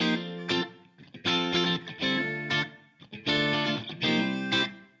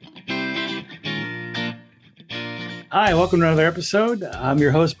Hi, welcome to another episode. I'm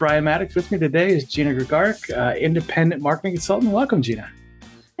your host, Brian Maddox. With me today is Gina Gregark, independent marketing consultant. Welcome, Gina.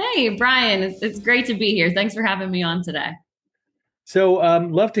 Hey, Brian, it's great to be here. Thanks for having me on today. So,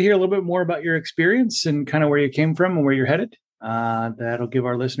 love to hear a little bit more about your experience and kind of where you came from and where you're headed. That'll give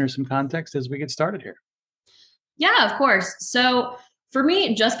our listeners some context as we get started here. Yeah, of course. So for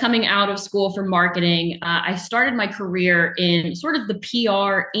me, just coming out of school for marketing, I started my career in sort of the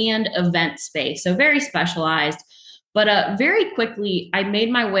PR and event space. So very specialized. But very quickly, I made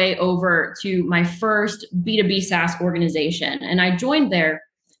my way over to my first B2B SaaS organization. And I joined there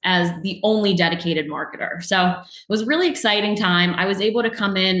as the only dedicated marketer. So it was a really exciting time. I was able to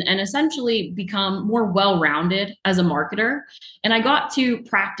come in and essentially become more well-rounded as a marketer. And I got to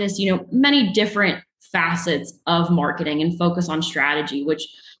practice, many different facets of marketing and focus on strategy, which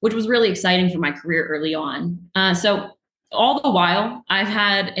was really exciting for my career early on. So all the while, I've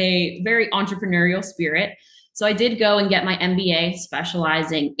had a very entrepreneurial spirit. So I did go and get my MBA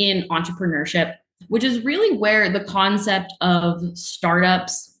specializing in entrepreneurship, which is really where the concept of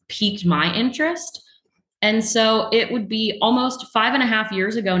startups piqued my interest. And so it would be almost 5.5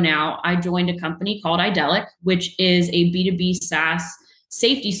 years ago now, I joined a company called Idelic, which is a B2B SaaS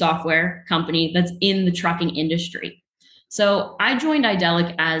safety software company that's in the trucking industry. So I joined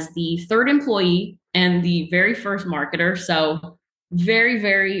Idelic as the third employee and the very first marketer. So very,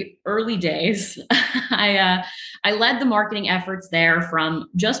 very early days. I led the marketing efforts there from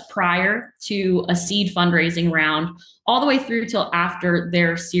just prior to a seed fundraising round all the way through till after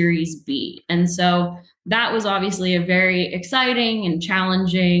their Series B. And so that was obviously a very exciting and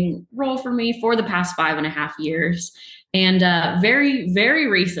challenging role for me for the past 5.5 years. And very, very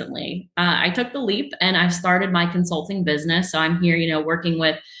recently, I took the leap and I started my consulting business. So I'm here, working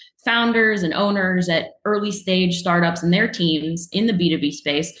with founders and owners at early stage startups and their teams in the B2B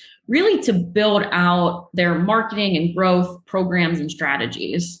space, really to build out their marketing and growth programs and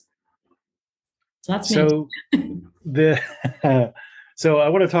strategies. So that's me. So I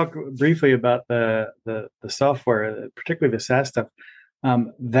want to talk briefly about the software, particularly the SaaS stuff.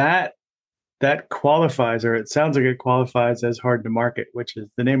 That qualifies, or it sounds like it qualifies as hard to market, which is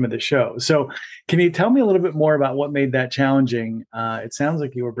the name of the show. So can you tell me a little bit more about what made that challenging? It sounds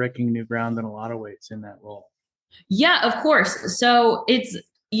like you were breaking new ground in a lot of ways in that role. Yeah, of course. So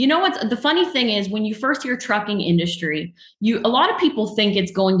what the funny thing is, when you first hear trucking industry, a lot of people think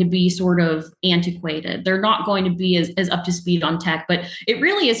it's going to be sort of antiquated. They're not going to be as up to speed on tech, but it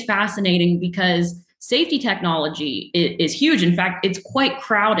really is fascinating because safety technology is huge. In fact, it's quite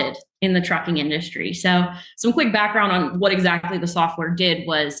crowded in the trucking industry. So some quick background on what exactly the software did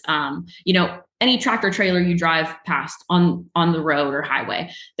was, any tractor trailer you drive past on the road or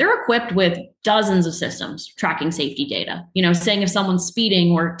highway, they're equipped with dozens of systems tracking safety data, saying if someone's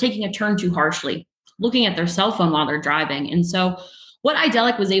speeding or taking a turn too harshly, looking at their cell phone while they're driving. And so what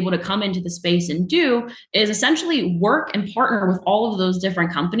Idelic was able to come into the space and do is essentially work and partner with all of those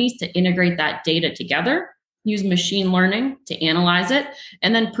different companies to integrate that data together, use machine learning to analyze it,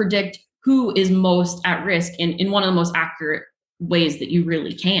 and then predict who is most at risk in one of the most accurate ways that you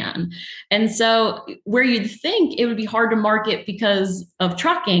really can. And so where you'd think it would be hard to market because of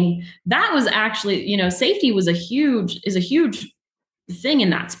trucking, that was actually, safety is a huge thing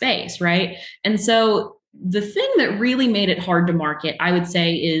in that space, right? And so the thing that really made it hard to market, I would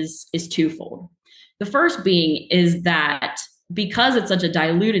say, is twofold. The first being is that because it's such a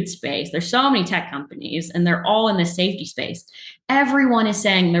diluted space, there's so many tech companies and they're all in the safety space. Everyone is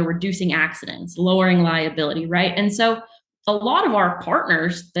saying they're reducing accidents, lowering liability, right? And so a lot of our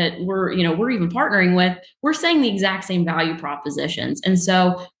partners that we're even partnering with, we're saying the exact same value propositions. And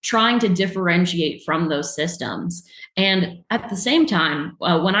so trying to differentiate from those systems. And at the same time,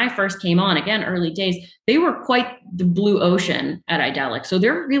 when I first came on, again, early days, they were quite the blue ocean at Idelic. So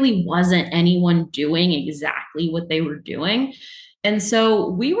there really wasn't anyone doing exactly what they were doing. And so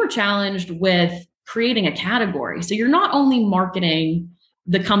we were challenged with creating a category. So you're not only marketing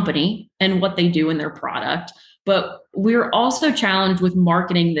the company and what they do in their product, but we're also challenged with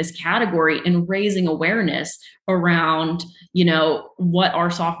marketing this category and raising awareness around, what our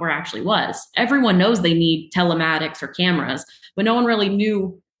software actually was. Everyone knows they need telematics or cameras, but no one really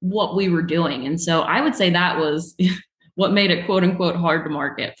knew what we were doing. And so I would say that was what made it quote unquote hard to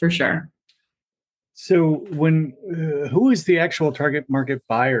market for sure. So who is the actual target market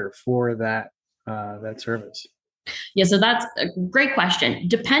buyer for that service? Yeah, so that's a great question.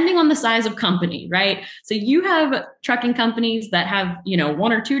 Depending on the size of company, right? So you have trucking companies that have,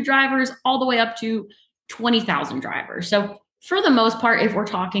 1 or 2 drivers all the way up to 20,000 drivers. So for the most part, if we're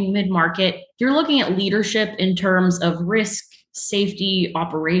talking mid-market, you're looking at leadership in terms of risk safety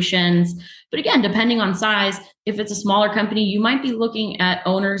operations. But again, depending on size, if it's a smaller company, you might be looking at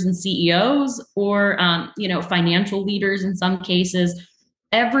owners and CEOs or financial leaders in some cases.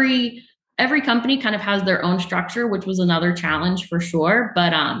 Every company kind of has their own structure, which was another challenge for sure.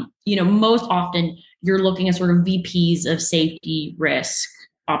 But most often you're looking at sort of VPs of safety, risk,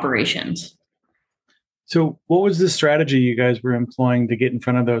 operations. So, what was the strategy you guys were employing to get in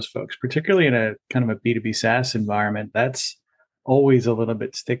front of those folks, particularly in a kind of a B2B SaaS environment? That's always a little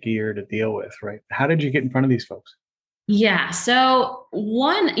bit stickier to deal with, right? How did you get in front of these folks? Yeah. So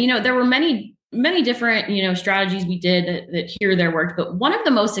one, there were many different, strategies we did that here or there worked, but one of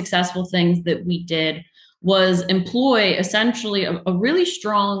the most successful things that we did was employ essentially a really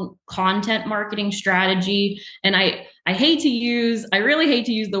strong content marketing strategy. And I really hate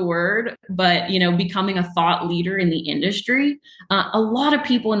to use the word, but becoming a thought leader in the industry. A lot of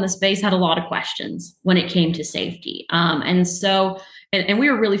people in the space had a lot of questions when it came to safety. And we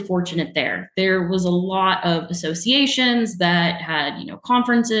were really fortunate there. There was a lot of associations that had,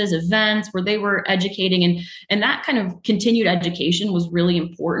 conferences, events where they were educating, and that kind of continued education was really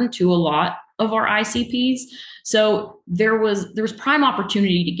important to a lot of our ICPs. So there was prime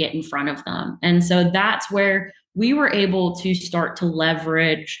opportunity to get in front of them. And so that's where we were able to start to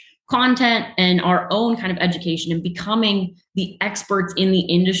leverage content and our own kind of education and becoming the experts in the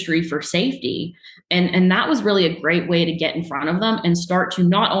industry for safety. And that was really a great way to get in front of them and start to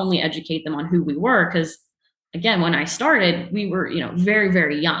not only educate them on who we were, because again, when I started, we were, very,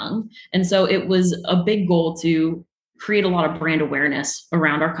 very young. And so it was a big goal to create a lot of brand awareness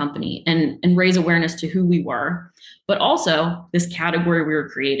around our company and raise awareness to who we were, but also this category we were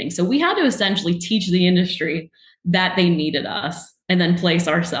creating. So we had to essentially teach the industry that they needed us and then place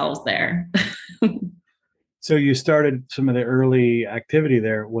ourselves there. So you started some of the early activity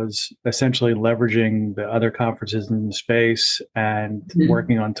there was essentially leveraging the other conferences in the space and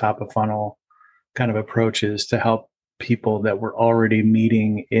working on top of funnel kind of approaches to help people that were already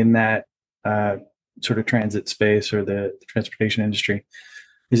meeting in that sort of transit space or the transportation industry.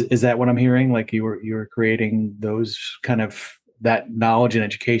 Is that what I'm hearing? Like you were creating those kind of that knowledge and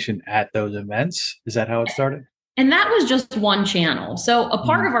education at those events? Is that how it started? And that was just one channel. So a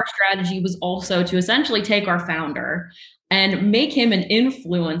part of our strategy was also to essentially take our founder and make him an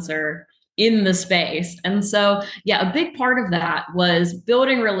influencer in the space. And so, yeah, a big part of that was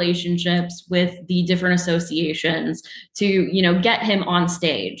building relationships with the different associations to, get him on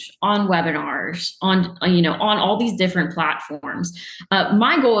stage, on webinars, on all these different platforms.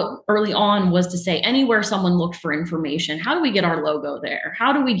 My goal early on was to say anywhere someone looked for information, how do we get our logo there?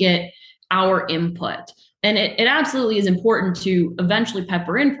 How do we get our input? And it absolutely is important to eventually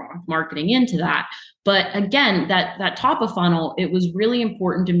pepper in product marketing into that. But again, that top of funnel, it was really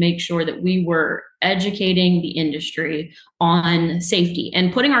important to make sure that we were educating the industry on safety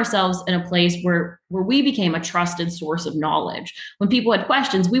and putting ourselves in a place where we became a trusted source of knowledge. When people had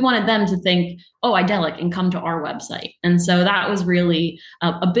questions, we wanted them to think, oh, idyllic, and come to our website. And so that was really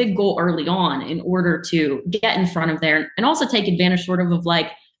a big goal early on in order to get in front of there and also take advantage sort of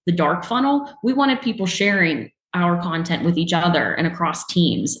like the dark funnel. We wanted people sharing our content with each other and across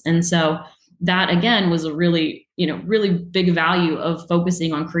teams. And so that again was a really, really big value of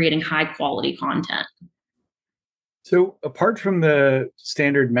focusing on creating high quality content. So apart from the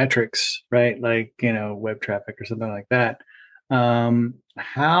standard metrics, right, like, web traffic or something like that,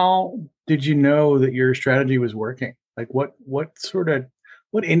 how did you know that your strategy was working? Like what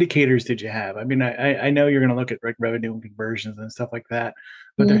indicators did you have? I mean, I know you're going to look at revenue and conversions and stuff like that,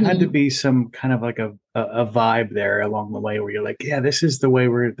 but there had to be some kind of like a vibe there along the way where you're like, yeah, this is the way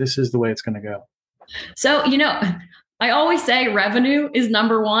it's going to go. So, I always say revenue is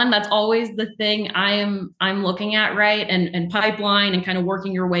number one. That's always the thing I'm looking at, right? And pipeline and kind of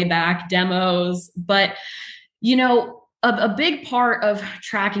working your way back, demos. But, a big part of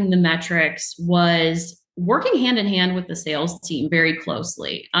tracking the metrics was working hand in hand with the sales team very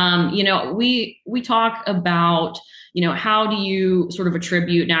closely. We talk about, how do you sort of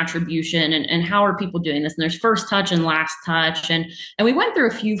attribute an attribution and how are people doing this? And there's first touch and last touch. And we went through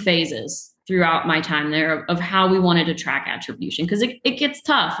a few phases throughout my time there of how we wanted to track attribution because it gets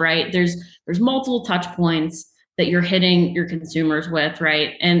tough, right? There's multiple touch points that you're hitting your consumers with,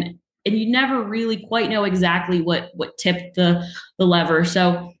 right? And you never really quite know exactly what tipped the lever.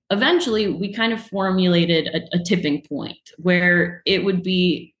 So eventually we kind of formulated a tipping point where it would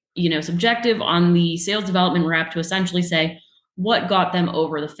be, subjective on the sales development rep to essentially say what got them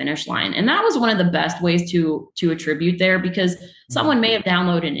over the finish line. And that was one of the best ways to attribute there because someone may have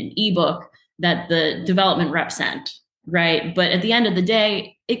downloaded an ebook that the development rep sent, right? But at the end of the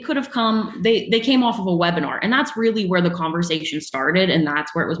day, it could have come, they came off of a webinar, and that's really where the conversation started, and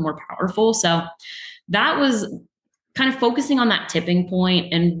that's where it was more powerful. So that was kind of focusing on that tipping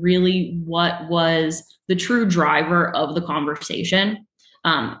point and really what was the true driver of the conversation.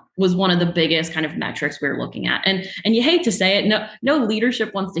 Was one of the biggest kind of metrics we were looking at. And you hate to say it, no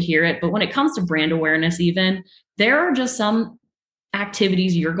leadership wants to hear it, but when it comes to brand awareness, even there are just some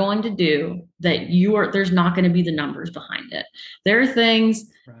activities you're going to do that there's not going to be the numbers behind it. There are things,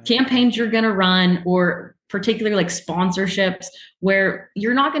 Right. campaigns you're going to run, or particularly like sponsorships, where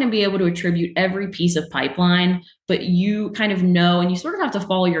you're not going to be able to attribute every piece of pipeline, but you kind of know, and you sort of have to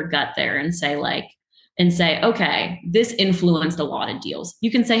follow your gut there and say, okay, this influenced a lot of deals. You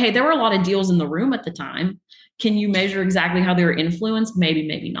can say, hey, there were a lot of deals in the room at the time. Can you measure exactly how they were influenced? Maybe,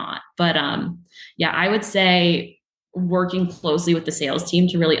 maybe not. But yeah, I would say working closely with the sales team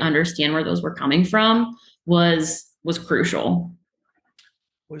to really understand where those were coming from was crucial.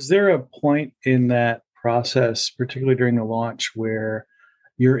 Was there a point in that process, particularly during the launch, where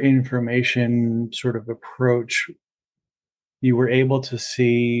your information sort of approach, you were able to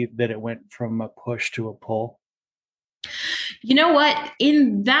see that it went from a push to a pull? You know what?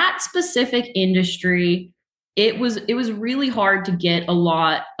 In that specific industry, it was really hard to get a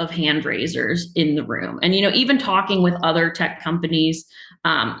lot of hand raisers in the room. And even talking with other tech companies,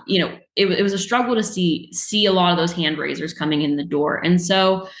 it was a struggle to see a lot of those hand raisers coming in the door. And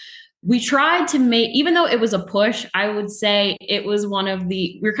so we tried to make, even though it was a push, I would say it was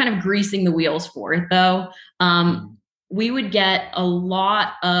we were kind of greasing the wheels for it though. We would get a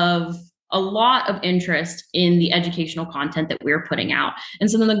lot of interest in the educational content that we were putting out. And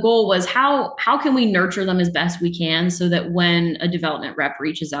so then the goal was how can we nurture them as best we can so that when a development rep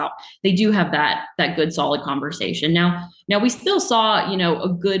reaches out, they do have that good solid conversation. Now we still saw, a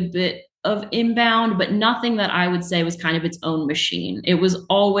good bit of inbound, but nothing that I would say was kind of its own machine. It was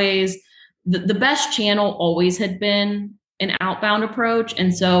always the best channel always had been an outbound approach.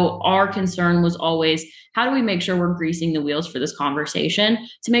 And so our concern was always, how do we make sure we're greasing the wheels for this conversation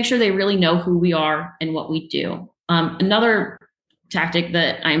to make sure they really know who we are and what we do? Another tactic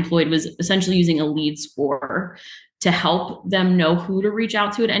that I employed was essentially using a lead score to help them know who to reach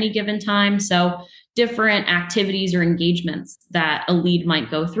out to at any given time. So different activities or engagements that a lead might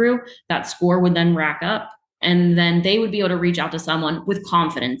go through, that score would then rack up. And then they would be able to reach out to someone with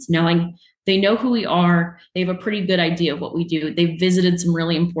confidence, knowing they know who we are. They have a pretty good idea of what we do. They've visited some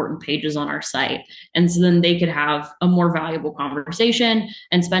really important pages on our site. And so then they could have a more valuable conversation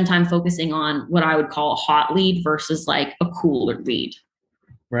and spend time focusing on what I would call a hot lead versus like a cooler lead.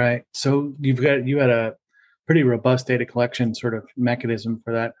 Right. So you had a pretty robust data collection sort of mechanism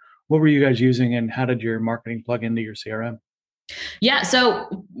for that. What were you guys using, and how did your marketing plug into your CRM? Yeah.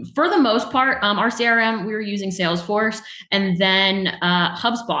 So for the most part, our CRM, we were using Salesforce, and then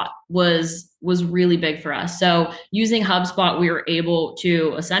HubSpot was really big for us. So using HubSpot, we were able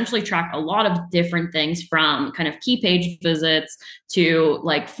to essentially track a lot of different things, from kind of key page visits to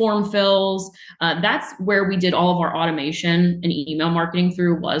like form fills. That's where we did all of our automation and email marketing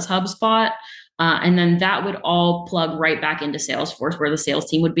through, was HubSpot. And then that would all plug right back into Salesforce, where the sales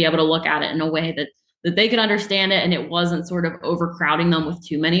team would be able to look at it in a way that they could understand it, and it wasn't sort of overcrowding them with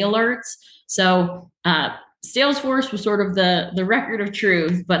too many alerts. So Salesforce was sort of the record of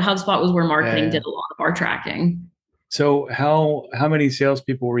truth, but HubSpot was where marketing did a lot of our tracking. So how many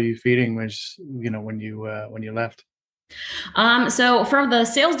salespeople were you feeding when you left? So for the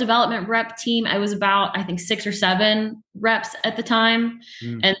sales development rep team, I was about, I think, 6 or 7 reps at the time.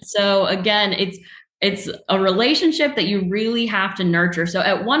 And so again, it's a relationship that you really have to nurture. So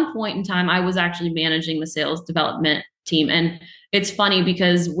at one point in time, I was actually managing the sales development team. And it's funny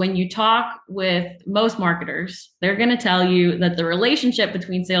because when you talk with most marketers, they're going to tell you that the relationship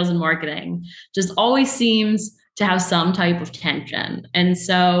between sales and marketing just always seems to have some type of tension. And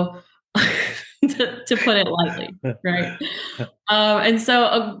so to put it lightly, right? And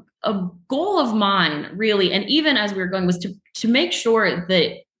so a goal of mine really, and even as we were going, was to make sure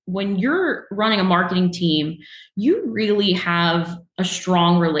that when you're running a marketing team, you really have a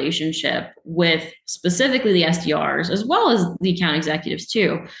strong relationship with specifically the SDRs as well as the account executives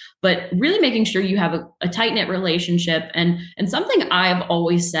too, but really making sure you have a tight-knit relationship. And something I've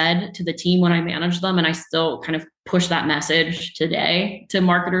always said to the team when I manage them, and I still kind of push that message today to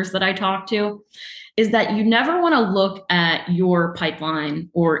marketers that I talk to, is that you never want to look at your pipeline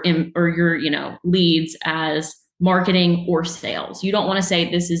or your leads as marketing or sales. You don't want to say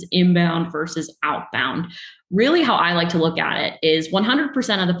this is inbound versus outbound. Really, how I like to look at it is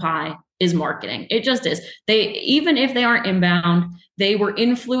 100% of the pie is marketing. It just is. They, even if they aren't inbound, they were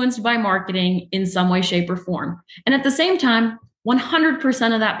influenced by marketing in some way, shape, or form. And at the same time,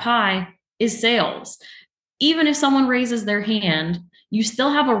 100% of that pie is sales. Even if someone raises their hand, you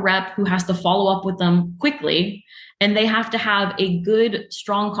still have a rep who has to follow up with them quickly, and they have to have a good,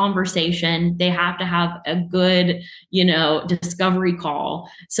 strong conversation. They have to have a good, discovery call.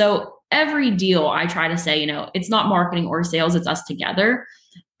 So every deal I try to say, it's not marketing or sales, it's us together.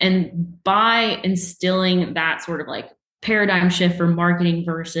 And by instilling that sort of like paradigm shift for marketing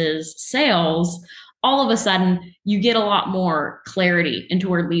versus sales, all of a sudden you get a lot more clarity into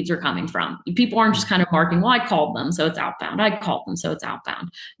where leads are coming from. People aren't just kind of marking, well, I called them, so it's outbound. I called them, so it's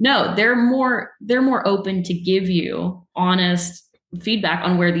outbound. No, they're more open to give you honest feedback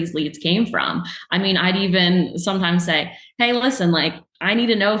on where these leads came from. I mean, I'd even sometimes say, hey, listen, like, I need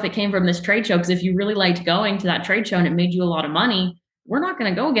to know if it came from this trade show, because if you really liked going to that trade show and it made you a lot of money, we're not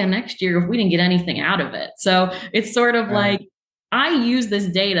going to go again next year if we didn't get anything out of it. So it's sort of like, I use this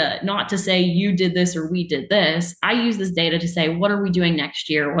data not to say you did this or we did this. I use this data to say, what are we doing next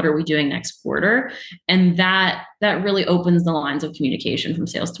year? What are we doing next quarter? And that really opens the lines of communication from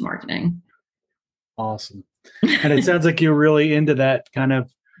sales to marketing. Awesome. And it sounds like you're really into that kind of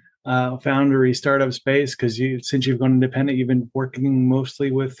foundery startup space, because since you've gone independent, you've been working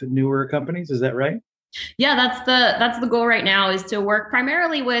mostly with newer companies. Is that right? Yeah, that's the goal right now, is to work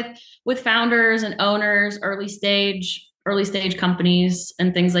primarily with founders and owners, early stage companies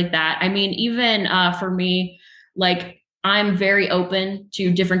and things like that. I mean, even for me, like, I'm very open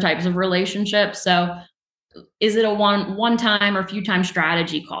to different types of relationships. So is it a one time or few time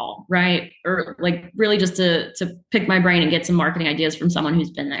strategy call, right? Or like really just to pick my brain and get some marketing ideas from someone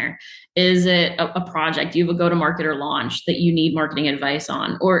who's been there? Is it a project? Do you have a go to market or launch that you need marketing advice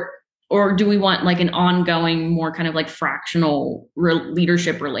on? Or do we want like an ongoing, more kind of like fractional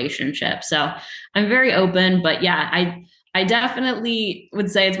leadership relationship? So I'm very open, but yeah, I definitely would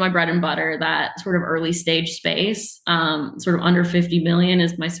say it's my bread and butter, that sort of early stage space. Sort of under 50 million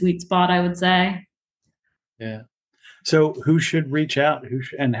is my sweet spot, I would say. Yeah. So who should reach out?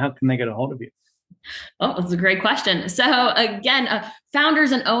 And how can they get a hold of you? Oh, that's a great question. So again,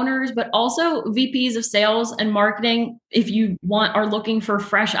 founders and owners, but also VPs of sales and marketing. If you are looking for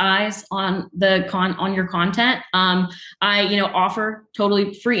fresh eyes on on your content, I offer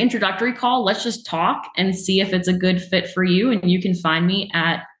totally free introductory call. Let's just talk and see if it's a good fit for you. And you can find me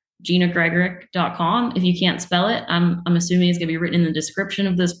at ginagregorick.com. If you can't spell it, I'm assuming it's going to be written in the description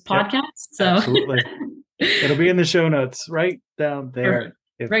of this podcast. Yep, so absolutely, it'll be in the show notes right down there.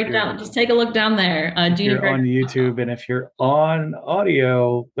 Perfect. Right down, just take a look down there. You're on YouTube, and if you're on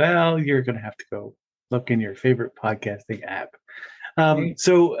audio, well, you're going to have to go look in your favorite podcasting app.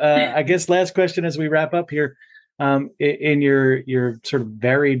 So I guess last question as we wrap up here, in your sort of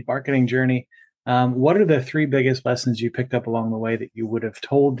varied marketing journey, what are the 3 biggest lessons you picked up along the way that you would have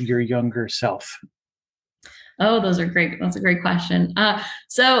told your younger self? Oh, those are great. That's a great question.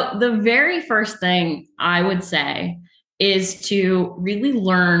 So the very first thing I would say is to really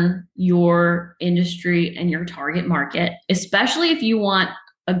learn your industry and your target market, especially if you want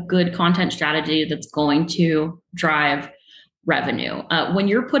a good content strategy that's going to drive revenue. When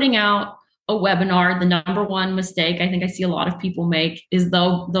you're putting out a webinar, the number one mistake I think I see a lot of people make is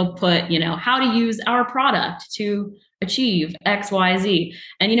they'll put, how to use our product to achieve X, Y, Z.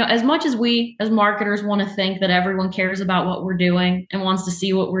 And, as much as we as marketers want to think that everyone cares about what we're doing and wants to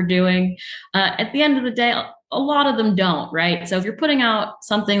see what we're doing, at the end of the day, a lot of them don't, right? So if you're putting out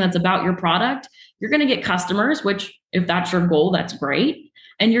something that's about your product, you're going to get customers, which if that's your goal, that's great.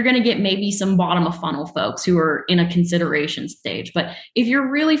 And you're going to get maybe some bottom of funnel folks who are in a consideration stage. But if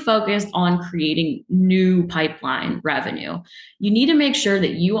you're really focused on creating new pipeline revenue, you need to make sure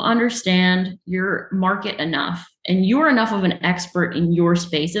that you understand your market enough and you're enough of an expert in your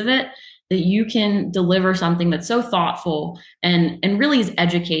space of it that you can deliver something that's so thoughtful and really is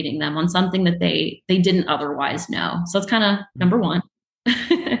educating them on something that they didn't otherwise know. So that's kind of number one.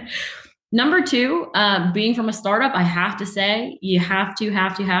 Number two, being from a startup, I have to say, you have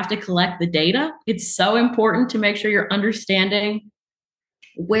to collect the data. It's so important to make sure you're understanding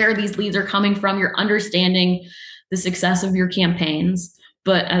where these leads are coming from. You're understanding the success of your campaigns.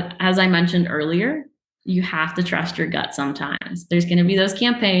 But as I mentioned earlier, you have to trust your gut sometimes. There's going to be those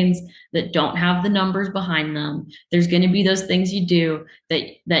campaigns that don't have the numbers behind them. There's going to be those things you do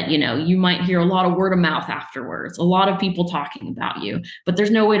that you might hear a lot of word of mouth afterwards, a lot of people talking about you, but there's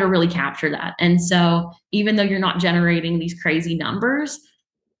no way to really capture that. And so even though you're not generating these crazy numbers,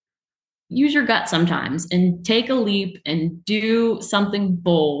 use your gut sometimes and take a leap and do something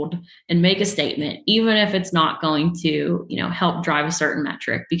bold and make a statement, even if it's not going to, help drive a certain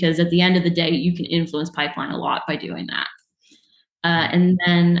metric, because at the end of the day, you can influence pipeline a lot by doing that. And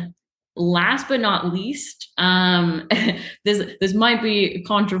then last but not least, this might be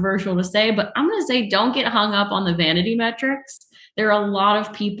controversial to say, but I'm going to say don't get hung up on the vanity metrics. There are a lot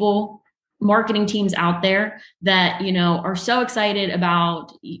of people, marketing teams out there that, are so excited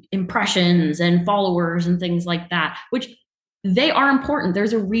about impressions and followers and things like that, which they are important.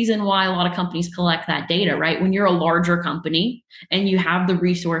 There's a reason why a lot of companies collect that data, right? When you're a larger company and you have the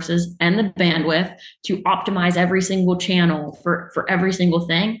resources and the bandwidth to optimize every single channel for every single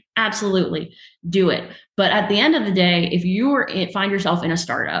thing, absolutely do it. But at the end of the day, if you find yourself in a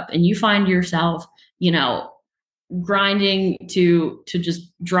startup and you find yourself, grinding to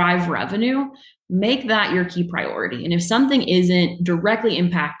just drive revenue, make that your key priority. And if something isn't directly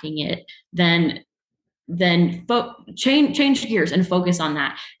impacting it, then change gears and focus on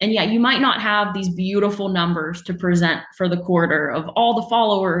that. And yeah, you might not have these beautiful numbers to present for the quarter of all the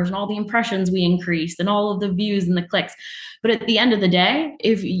followers and all the impressions we increased and all of the views and the clicks. But at the end of the day,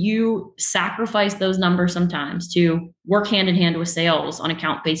 if you sacrifice those numbers sometimes to work hand in hand with sales on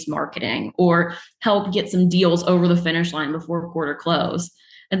account-based marketing or help get some deals over the finish line before quarter close,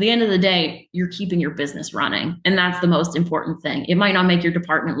 at the end of the day, you're keeping your business running. And that's the most important thing. It might not make your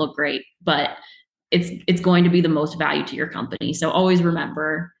department look great, but it's going to be the most value to your company. So always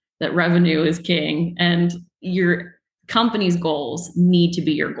remember that revenue is king and your company's goals need to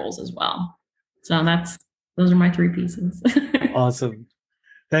be your goals as well. So those are my 3 pieces. Awesome.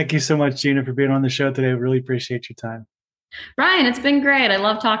 Thank you so much, Gina, for being on the show today. I really appreciate your time. Brian, it's been great. I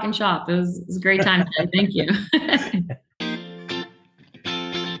love talking shop. It was a great time today. Thank you.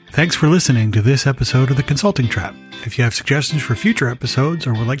 Thanks for listening to this episode of The Consulting Trap. If you have suggestions for future episodes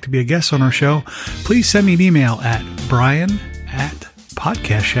or would like to be a guest on our show, please send me an email at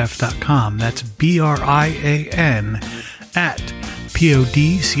brian@podcastchef.com. That's BRIAN at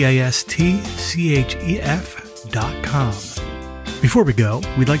PODCASTCHEF.com. Before we go,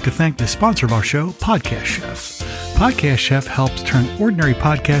 we'd like to thank the sponsor of our show, Podcast Chef. Podcast Chef helps turn ordinary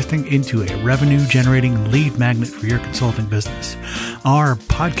podcasting into a revenue-generating lead magnet for your consulting business. Our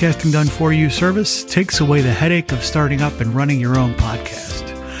Podcasting Done For You service takes away the headache of starting up and running your own podcast.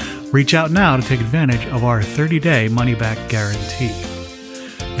 Reach out now to take advantage of our 30-day money-back guarantee.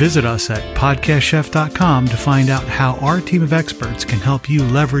 Visit us at podcastchef.com to find out how our team of experts can help you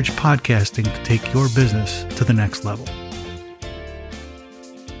leverage podcasting to take your business to the next level.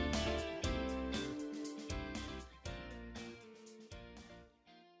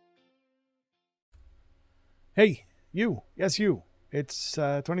 Hey, you. Yes, you. It's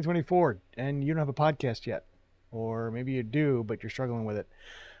 2024 and you don't have a podcast yet. Or maybe you do, but you're struggling with it.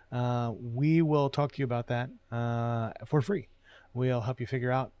 We will talk to you about that for free. We'll help you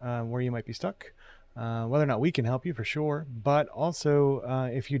figure out where you might be stuck, whether or not we can help you for sure. But also,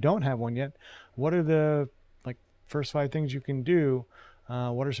 if you don't have one yet, what are the first 5 things you can do?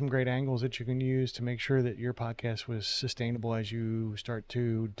 What are some great angles that you can use to make sure that your podcast was sustainable as you start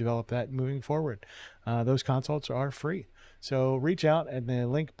to develop that moving forward? Those consults are free. So reach out at the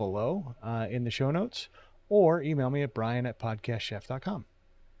link below in the show notes or email me at brian@podcastchef.com.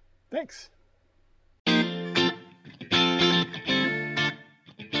 Thanks.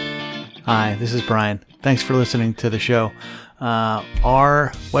 Hi, this is Brian. Thanks for listening to the show.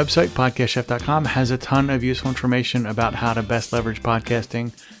 Our website, podcastchef.com, has a ton of useful information about how to best leverage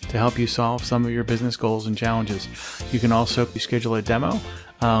podcasting to help you solve some of your business goals and challenges. You can also schedule a demo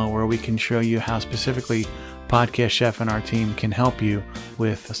where we can show you how specifically Podcast Chef and our team can help you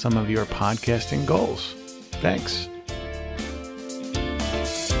with some of your podcasting goals. Thanks.